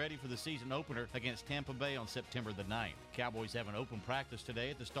to be ready for the season opener against Tampa Bay on September the 9th. Cowboys have an open practice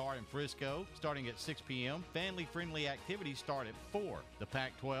today at the Star in Frisco, starting at 6 p.m. Family-friendly activities start at 4. The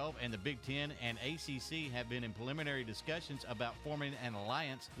Pac-12 and the Big Ten and ACC have been in preliminary discussions about forming an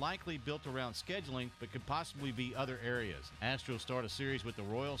alliance likely built around scheduling, but could possibly be other areas. Astros start a series with the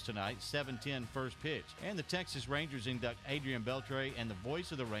Royals tonight, 7:10 first pitch. And the Texas Rangers induct Adrian Beltre and the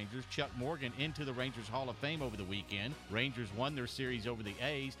voice of the Rangers, Chuck Morgan, into the Rangers Hall of Fame over the weekend. Rangers won their series over the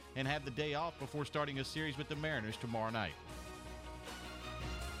A's and have the day off before starting a series with the Mariners tomorrow night.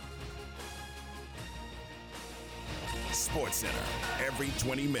 Sports Center, every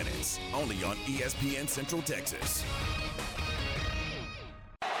 20 minutes, only on ESPN Central Texas.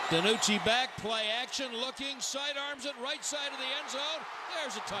 Danucci back, play action, looking, sidearms it, right side of the end zone.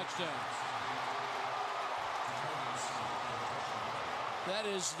 There's a touchdown. That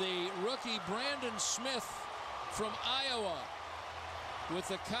is the rookie Brandon Smith from Iowa with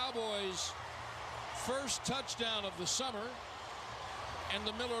the Cowboys' first touchdown of the summer and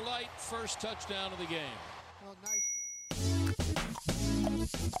the Miller Lite first touchdown of the game. Well, nice.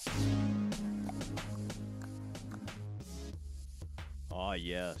 Oh,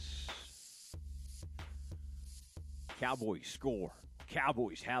 yes. Cowboys score.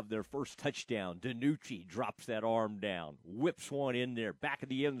 Cowboys have their first touchdown. DiNucci drops that arm down, whips one in there, back of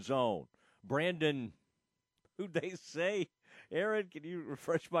the end zone. Brandon, who'd they say? Aaron, can you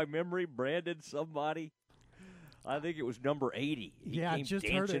refresh my memory? Brandon somebody? I think it was number 80. He I came just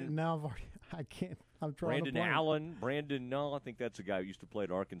dancing. heard it. Now I can't. I'm trying to Brandon Allen. No, I think that's a guy who used to play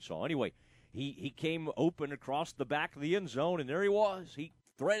at Arkansas. Anyway, he came open across the back of the end zone, and there he was. He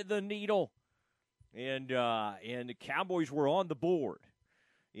threaded the needle. And the Cowboys were on the board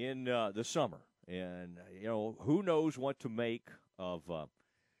in the summer. And, who knows what to make of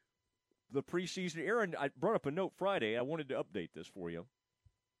the preseason. Aaron, I brought up a note Friday. I wanted to update this for you.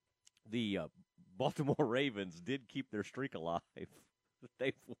 The Baltimore Ravens did keep their streak alive.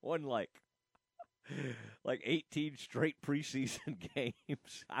 They've won like 18 straight preseason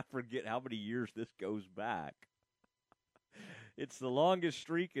games. I forget how many years this goes back. It's the longest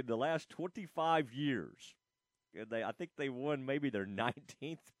streak in the last 25 years. And I think they won maybe their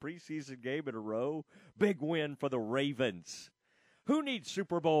 19th preseason game in a row. Big win for the Ravens. Who needs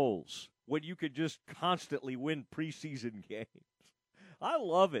Super Bowls when you could just constantly win preseason games? I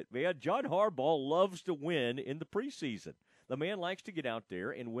love it, man. John Harbaugh loves to win in the preseason. The man likes to get out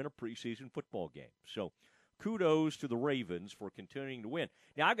there and win a preseason football game. So kudos to the Ravens for continuing to win.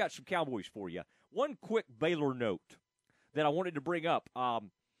 Now, I've got some Cowboys for you. One quick Baylor note that I wanted to bring up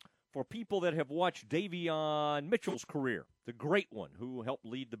for people that have watched Davion Mitchell's career, the great one who helped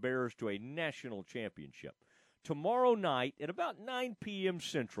lead the Bears to a national championship. Tomorrow night at about 9 p.m.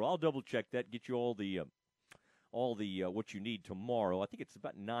 Central, I'll double-check that, get you all the what you need tomorrow. I think it's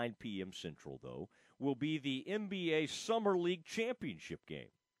about 9 p.m. Central, though, will be the NBA Summer League Championship game.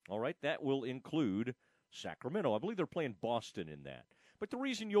 All right, that will include Sacramento. I believe they're playing Boston in that. But the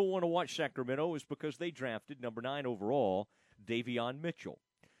reason you'll want to watch Sacramento is because they drafted number 9 overall, Davion Mitchell.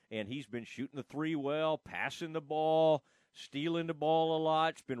 And he's been shooting the three well, passing the ball, stealing the ball a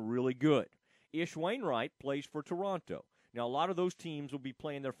lot. It's been really good. Ish Wainwright plays for Toronto. Now, a lot of those teams will be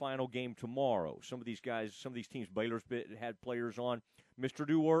playing their final game tomorrow. Some of these teams, Baylor's had players on. Mr.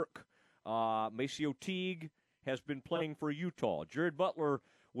 Duwork, Maceo Teague has been playing for Utah. Jared Butler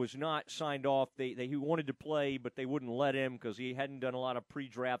was not signed off. He wanted to play, but they wouldn't let him because he hadn't done a lot of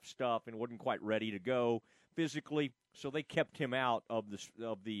pre-draft stuff and wasn't quite ready to go physically. So they kept him out of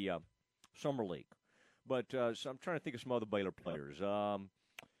the summer league. But so I'm trying to think of some other Baylor players.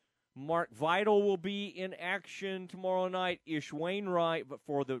 Mark Vidal will be in action tomorrow night. Ish Wainwright, but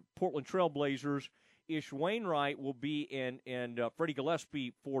for the Portland Trail Blazers, Ish Wainwright will be and Freddie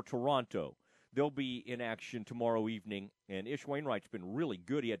Gillespie for Toronto. They'll be in action tomorrow evening, and Ish Wainwright's been really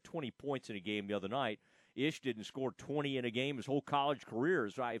good. He had 20 points in a game the other night. Ish didn't score 20 in a game his whole college career,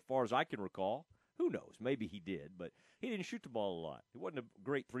 as far as I can recall. Who knows? Maybe he did, but he didn't shoot the ball a lot. He wasn't a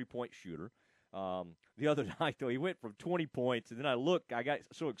great three-point shooter. The other night, though, he went from 20 points, and then I got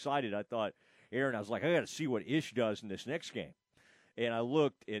so excited, I thought, Aaron, I was like, I got to see what Ish does in this next game. And I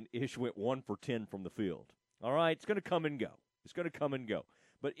looked, and Ish went 1 for 10 from the field. All right, it's going to come and go.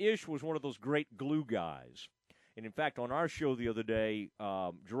 But Ish was one of those great glue guys. And, in fact, on our show the other day,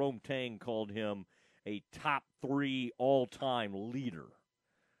 Jerome Tang called him a top 3 all-time leader.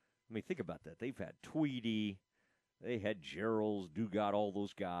 I mean, think about that. They've had Tweedy. They had Gerald's, Dugat, all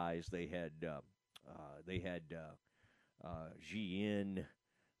those guys. They had G.N.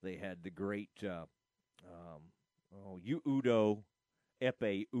 They had the great Udo,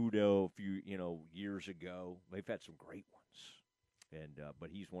 Epe Udo a few years ago. They've had some great ones, but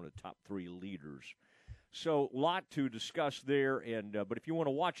he's one of the top 3 leaders. So a lot to discuss there, but if you want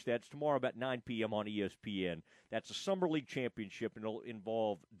to watch that, it's tomorrow about 9 p.m. on ESPN. That's a Summer League Championship, and it'll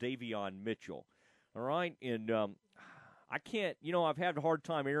involve Davion Mitchell. All right, and I can't, I've had a hard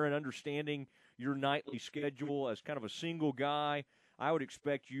time, Aaron, understanding your nightly schedule as kind of a single guy. I would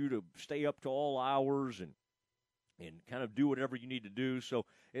expect you to stay up to all hours and kind of do whatever you need to do. So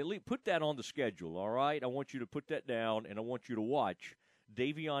at least put that on the schedule, all right? I want you to put that down, and I want you to watch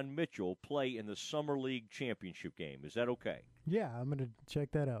Davion Mitchell play in the Summer League Championship game. Is that okay? Yeah, I'm going to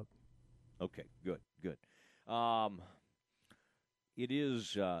check that out. Okay, good. It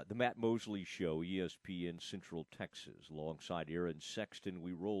is the Matt Mosley Show, ESPN Central Texas. Alongside Aaron Sexton,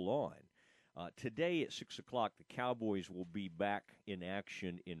 we roll on. Today at 6 o'clock, the Cowboys will be back in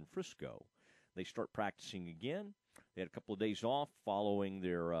action in Frisco. They start practicing again. They had a couple of days off following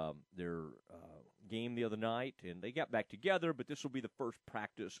their game the other night, and they got back together, but this will be the first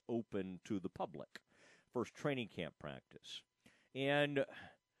practice open to the public, first training camp practice. And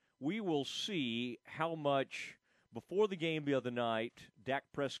we will see how much, before the game the other night, Dak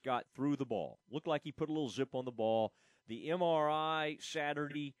Prescott threw the ball. Looked like he put a little zip on the ball. The MRI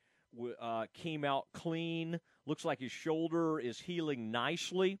Saturday came out clean. Looks like his shoulder is healing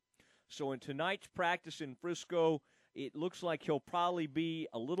nicely. So in tonight's practice in Frisco, it looks like he'll probably be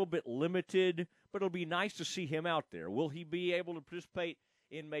a little bit limited, but it'll be nice to see him out there. Will he be able to participate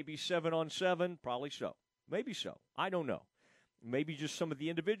in maybe 7-on-7? Probably so. Maybe so. I don't know. Maybe just some of the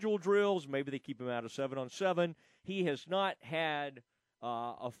individual drills. Maybe they keep him out of 7-on-7. He has not had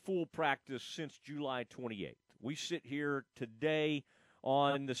a full practice since July 28th. We sit here today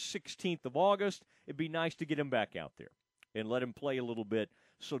on the 16th of August. It'd be nice to get him back out there and let him play a little bit.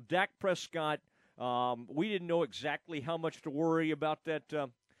 So Dak Prescott, we didn't know exactly how much to worry about that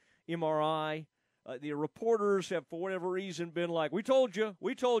MRI. The reporters have, for whatever reason, been like, we told you,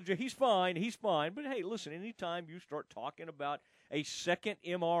 he's fine. But, hey, listen, anytime you start talking about a second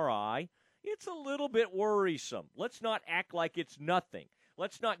MRI, it's a little bit worrisome. Let's not act like it's nothing.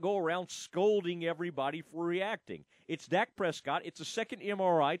 Let's not go around scolding everybody for reacting. It's Dak Prescott. It's a second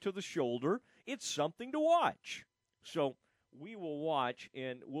MRI to the shoulder. It's something to watch. So we will watch,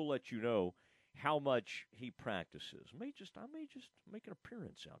 and we'll let you know how much he practices. I may just make an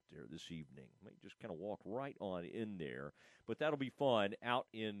appearance out there this evening. May just kind of walk right on in there. But that'll be fun out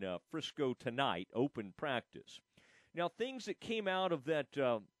in Frisco tonight, open practice. Now, things that came out of that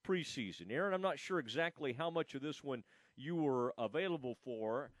preseason. Aaron, I'm not sure exactly how much of this one you were available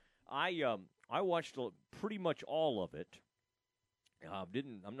for. I watched pretty much all of it.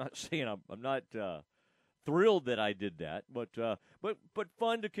 I'm not saying I'm not thrilled that I did that, but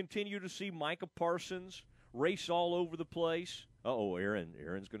fun to continue to see Micah Parsons race all over the place.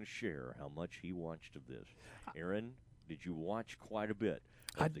 Aaron's going to share how much he watched of this. Aaron, did you watch quite a bit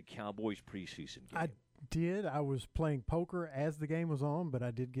of the Cowboys preseason game? I did. I was playing poker as the game was on, but I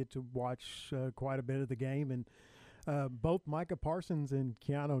did get to watch quite a bit of the game, and both Micah Parsons and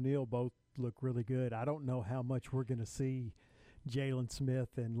Keanu Neal both look really good. I don't know how much we're going to see Jalen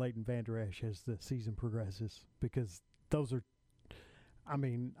Smith and Leighton Vander Esch as the season progresses, because those are, I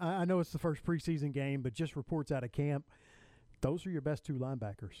know it's the first preseason game, but just reports out of camp, those are your best two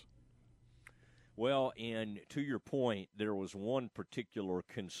linebackers. Well, and to your point, there was one particular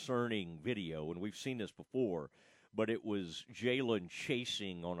concerning video, and we've seen this before, but it was Jalen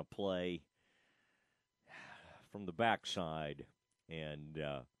chasing on a play from the backside, and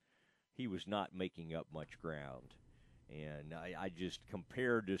he was not making up much ground. And I just,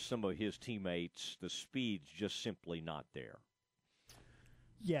 compared to some of his teammates, the speed's just simply not there.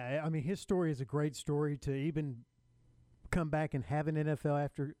 Yeah, his story is a great story to even come back and have an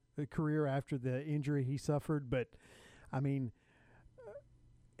NFL career after the injury he suffered. But,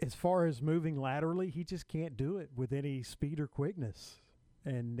 as far as moving laterally, he just can't do it with any speed or quickness.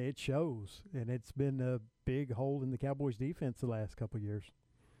 And it shows. And it's been a big hole in the Cowboys' defense the last couple of years.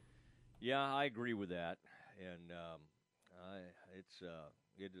 Yeah, I agree with that. And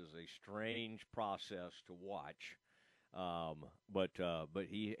it is a strange process to watch, but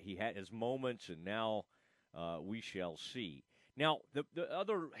he had his moments, and now we shall see. Now the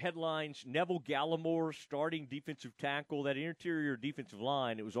other headlines: Neville Gallimore starting defensive tackle. That interior defensive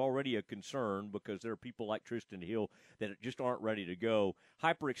line, it was already a concern because there are people like Tristan Hill that just aren't ready to go.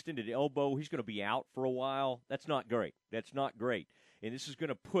 Hyperextended elbow. He's going to be out for a while. That's not great. And this is going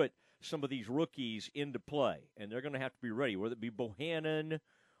to put some of these rookies into play, and they're going to have to be ready, whether it be Bohannon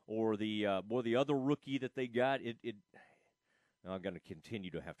or the other rookie that they got. I'm going to continue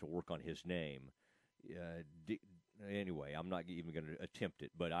to have to work on his name. Anyway, I'm not even going to attempt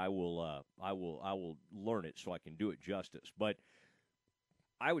it, but I will learn it so I can do it justice. But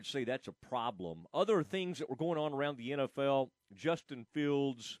I would say that's a problem. Other things that were going on around the NFL, Justin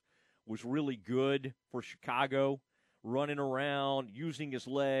Fields was really good for Chicago, running around, using his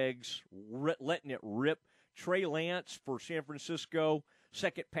legs, letting it rip. Trey Lance for San Francisco,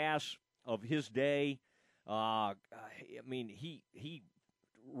 second pass of his day. He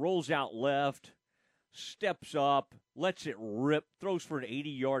rolls out left, steps up, lets it rip, throws for an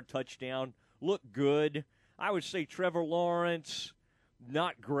 80-yard touchdown. Looked good. I would say Trevor Lawrence,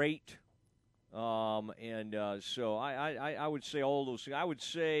 not great. So I would say all those things. I would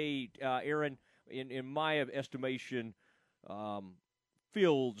say, Aaron, in my estimation,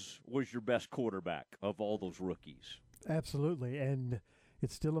 Fields was your best quarterback of all those rookies. Absolutely, and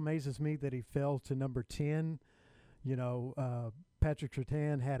it still amazes me that he fell to number 10. Patrick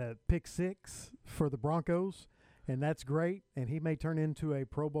Surtain had a pick six for the Broncos, and that's great. And he may turn into a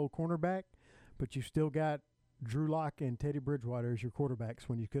Pro Bowl cornerback, but you still got Drew Lock and Teddy Bridgewater as your quarterbacks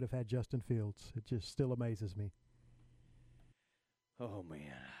when you could have had Justin Fields. It just still amazes me. Oh man,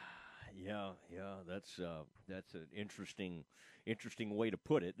 yeah, that's an interesting way to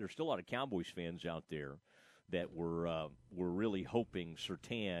put it. There's still a lot of Cowboys fans out there that were really hoping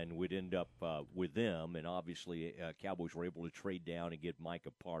Surtain would end up with them, and obviously Cowboys were able to trade down and get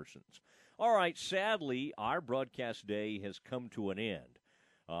Micah Parsons. All right, sadly, our broadcast day has come to an end.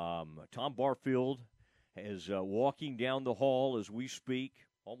 Tom Barfield is walking down the hall as we speak,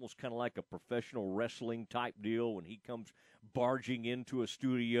 almost kind of like a professional wrestling type deal when he comes barging into a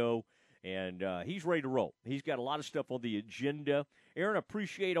studio, and he's ready to roll. He's got a lot of stuff on the agenda. Aaron,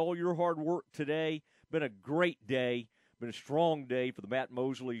 appreciate all your hard work today. Been a great day. Been a strong day for the Matt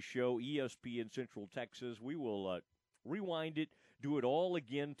Mosley Show, ESPN Central Texas. We will rewind it, do it all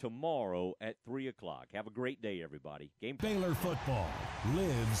again tomorrow at 3 o'clock. Have a great day, everybody. Baylor football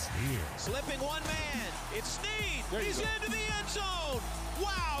lives here. Slipping one man. It's Snead. He's into the end zone.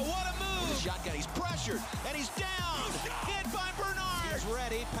 Wow, what a move. Shotgun. He's pressured, and he's down. Hit by Bernard. He's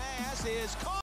ready. Pass is caught.